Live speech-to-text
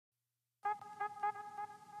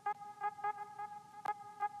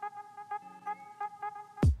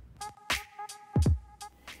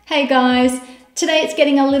Hey guys, today it's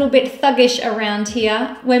getting a little bit thuggish around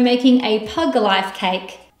here. We're making a Puglife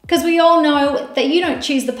cake because we all know that you don't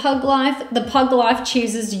choose the Puglife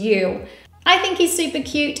chooses you. I think he's super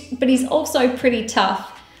cute, but he's also pretty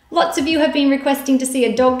tough. Lots of you have been requesting to see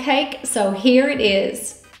a dog cake, so here it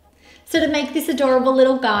is. So to make this adorable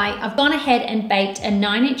little guy, I've gone ahead and baked a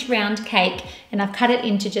 9-inch round cake and I've cut it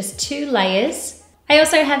into just 2 layers. I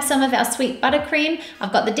also have some of our sweet buttercream.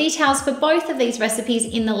 I've got the details for both of these recipes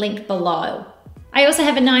in the link below. I also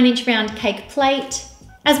have a 9-inch round cake plate,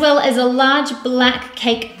 as well as a large black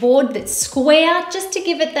cake board that's square, just to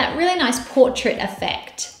give it that really nice portrait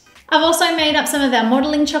effect. I've also made up some of our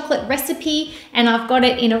modeling chocolate recipe, and I've got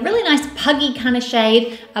it in a really nice puggy kind of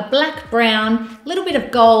shade, a black brown, a little bit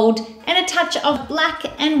of gold, and a touch of black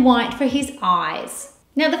and white for his eyes.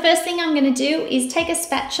 Now the first thing I'm going to do is take a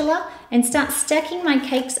spatula and start stacking my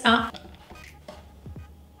cakes up,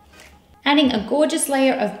 adding a gorgeous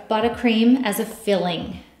layer of buttercream as a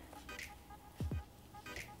filling.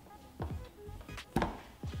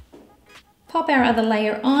 Pop our other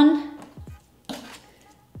layer on,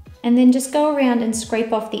 and then just go around and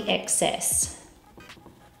scrape off the excess.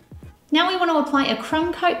 Now we want to apply a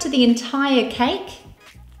crumb coat to the entire cake,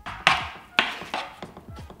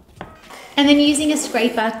 and then using a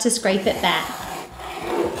scraper to scrape it back.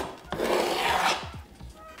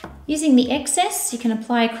 Using the excess, you can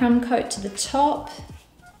apply a crumb coat to the top,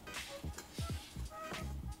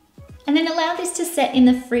 and then allow this to set in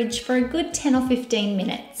the fridge for a good 10 or 15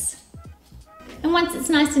 minutes. And once it's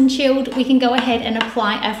nice and chilled, we can go ahead and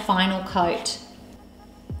apply our final coat.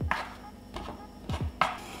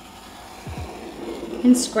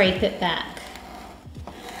 And scrape it back.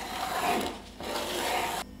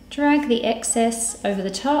 Drag the excess over the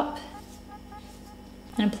top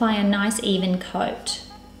and apply a nice even coat.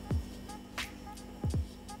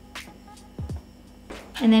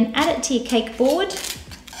 And then add it to your cake board,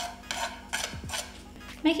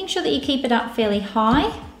 making sure that you keep it up fairly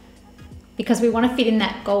high because we want to fit in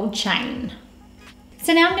that gold chain.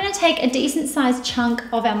 So now I'm going to take a decent sized chunk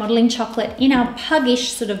of our modeling chocolate in our puggish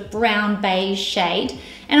sort of brown beige shade,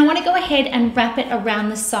 and I want to go ahead and wrap it around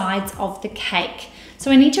the sides of the cake.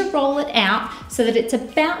 So I need to roll it out so that it's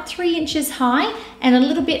about 3 inches high and a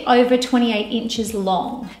little bit over 28 inches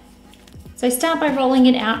long. So start by rolling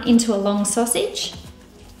it out into a long sausage.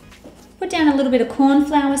 Put down a little bit of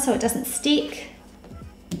cornflour so it doesn't stick.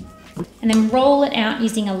 And then roll it out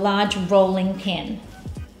using a large rolling pin.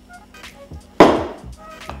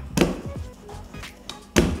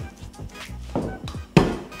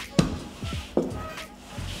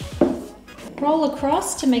 Roll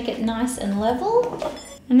across to make it nice and level.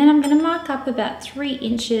 And then I'm going to mark up about 3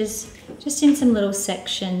 inches just in some little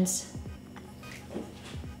sections.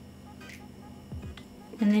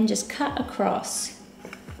 And then just cut across.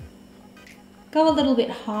 Go a little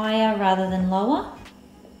bit higher rather than lower.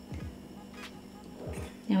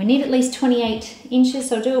 Now we need at least 28 inches,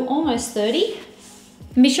 so I'll do almost 30.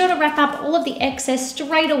 And be sure to wrap up all of the excess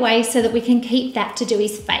straight away so that we can keep that to do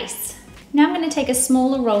his face. Now I'm going to take a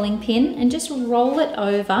smaller rolling pin and just roll it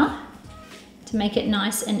over to make it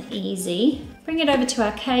nice and easy. Bring it over to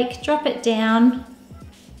our cake, drop it down,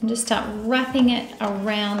 and just start wrapping it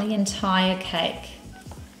around the entire cake.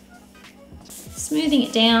 Smoothing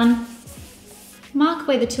it down, mark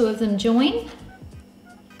where the two of them join,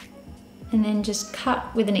 and then just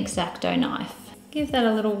cut with an Exacto knife. Give that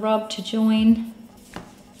a little rub to join,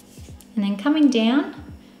 and then coming down,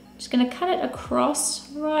 just going to cut it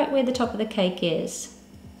across right where the top of the cake is.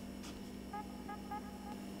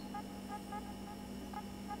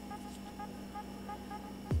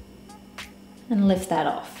 And lift that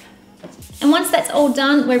off. And once that's all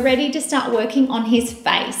done, we're ready to start working on his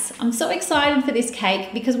face. I'm so excited for this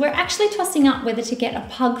cake because we're actually tossing up whether to get a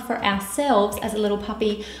pug for ourselves as a little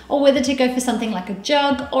puppy or whether to go for something like a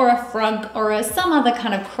jug or a frug or some other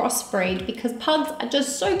kind of crossbreed, because pugs are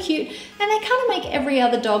just so cute and they kind of make every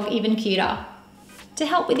other dog even cuter. To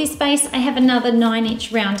help with this face, I have another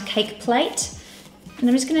 9-inch round cake plate, and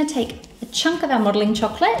I'm just going to take a chunk of our modeling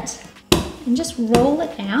chocolate and just roll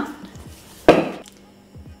it out.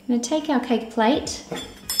 I'm going to take our cake plate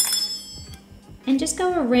and just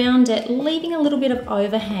go around it, leaving a little bit of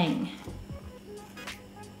overhang.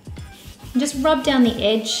 And just rub down the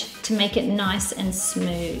edge to make it nice and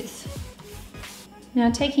smooth.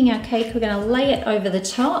 Now taking our cake, we're going to lay it over the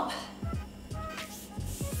top.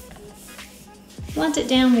 Blunt it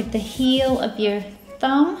down with the heel of your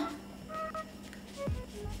thumb.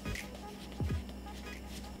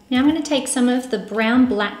 Now I'm going to take some of the brown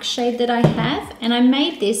black shade that I have, and I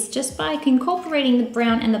made this just by incorporating the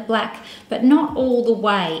brown and the black, but not all the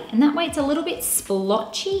way. And that way it's a little bit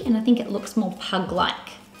splotchy and I think it looks more pug-like.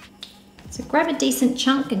 So grab a decent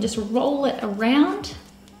chunk and just roll it around.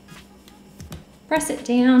 Press it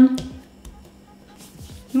down.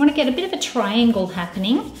 You want to get a bit of a triangle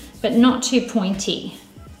happening, but not too pointy.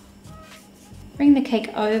 Bring the cake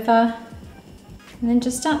over and then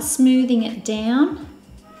just start smoothing it down.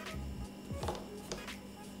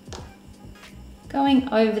 Going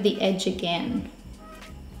over the edge again.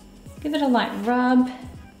 Give it a light rub.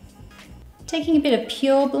 Taking a bit of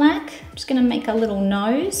pure black, I'm just going to make a little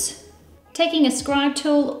nose. Taking a scribe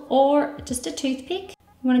tool or just a toothpick, you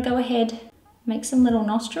want to go ahead, make some little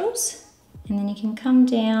nostrils, and then you can come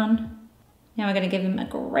down. Now we're going to give him a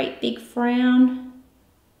great big frown,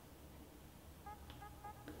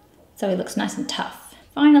 so he looks nice and tough.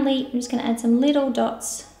 Finally, I'm just going to add some little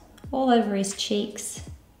dots all over his cheeks.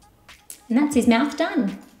 And that's his mouth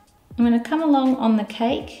done. I'm going to come along on the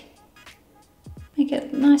cake, make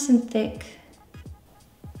it nice and thick.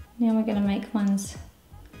 Now we're going to make ones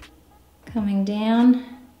coming down.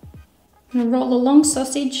 I'm going to roll a long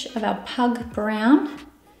sausage of our pug brown.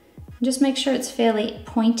 And just make sure it's fairly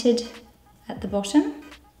pointed at the bottom.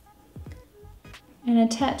 And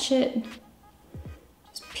attach it,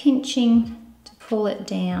 just pinching to pull it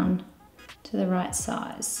down to the right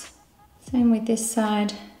size. Same with this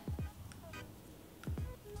side.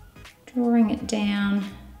 Drawing it down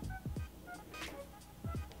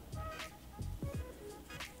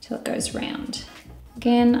till it goes round.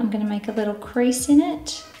 Again, I'm going to make a little crease in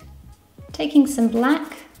it. Taking some black,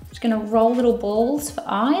 I'm just going to roll little balls for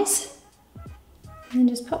eyes and then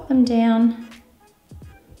just pop them down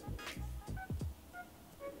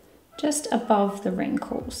just above the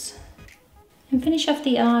wrinkles. And finish off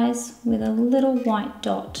the eyes with a little white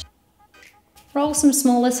dot. Roll some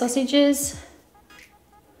smaller sausages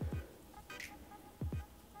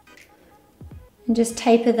and just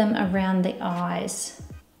taper them around the eyes.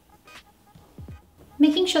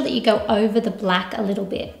 Making sure that you go over the black a little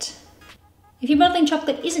bit. If your modelling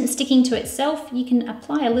chocolate isn't sticking to itself, you can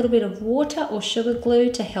apply a little bit of water or sugar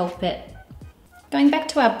glue to help it. Going back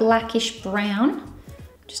to our blackish brown,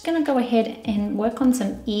 I'm just going to go ahead and work on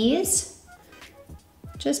some ears.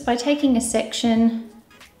 Just by taking a section,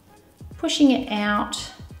 pushing it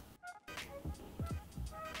out,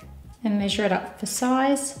 and measure it up for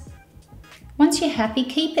size. Once you're happy,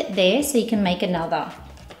 keep it there so you can make another.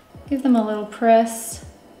 Give them a little press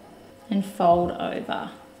and fold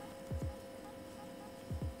over.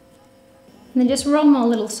 And then just roll more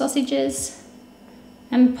little sausages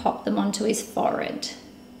and pop them onto his forehead.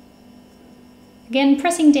 Again,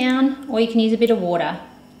 pressing down, or you can use a bit of water.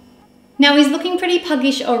 Now he's looking pretty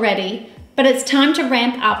puggish already, but it's time to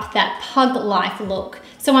ramp up that pug life look.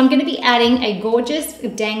 So I'm going to be adding a gorgeous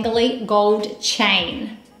dangly gold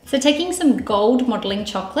chain. So taking some gold modelling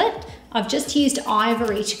chocolate, I've just used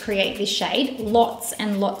ivory to create this shade, lots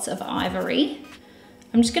and lots of ivory.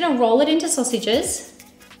 I'm just going to roll it into sausages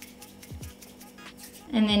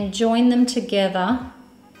and then join them together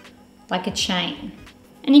like a chain.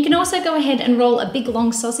 And you can also go ahead and roll a big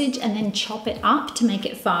long sausage and then chop it up to make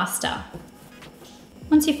it faster.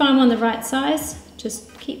 Once you find one the right size,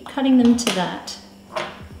 just keep cutting them to that.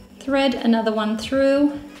 Thread another one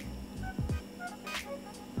through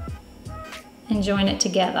and join it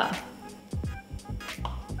together.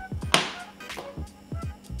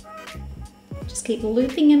 Just keep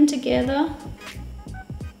looping them together.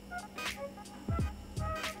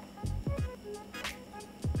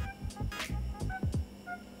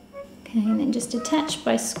 Okay, and then just attach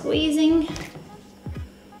by squeezing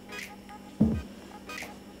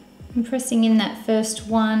and pressing in that first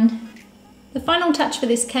one. The final touch for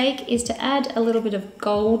this cake is to add a little bit of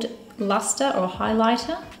gold luster or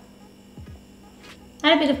highlighter.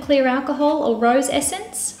 Add a bit of clear alcohol or rose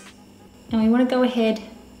essence, and we want to go ahead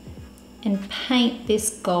and paint this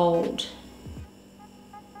gold.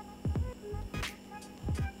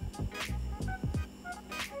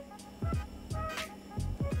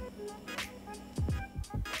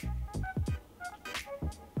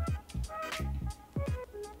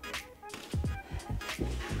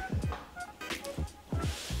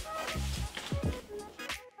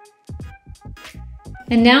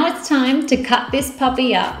 And now it's time to cut this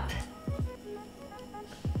puppy up.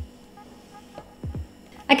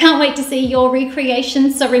 I can't wait to see your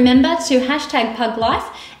recreations, so remember to hashtag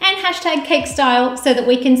Puglife and hashtag Cake Style so that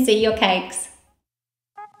we can see your cakes.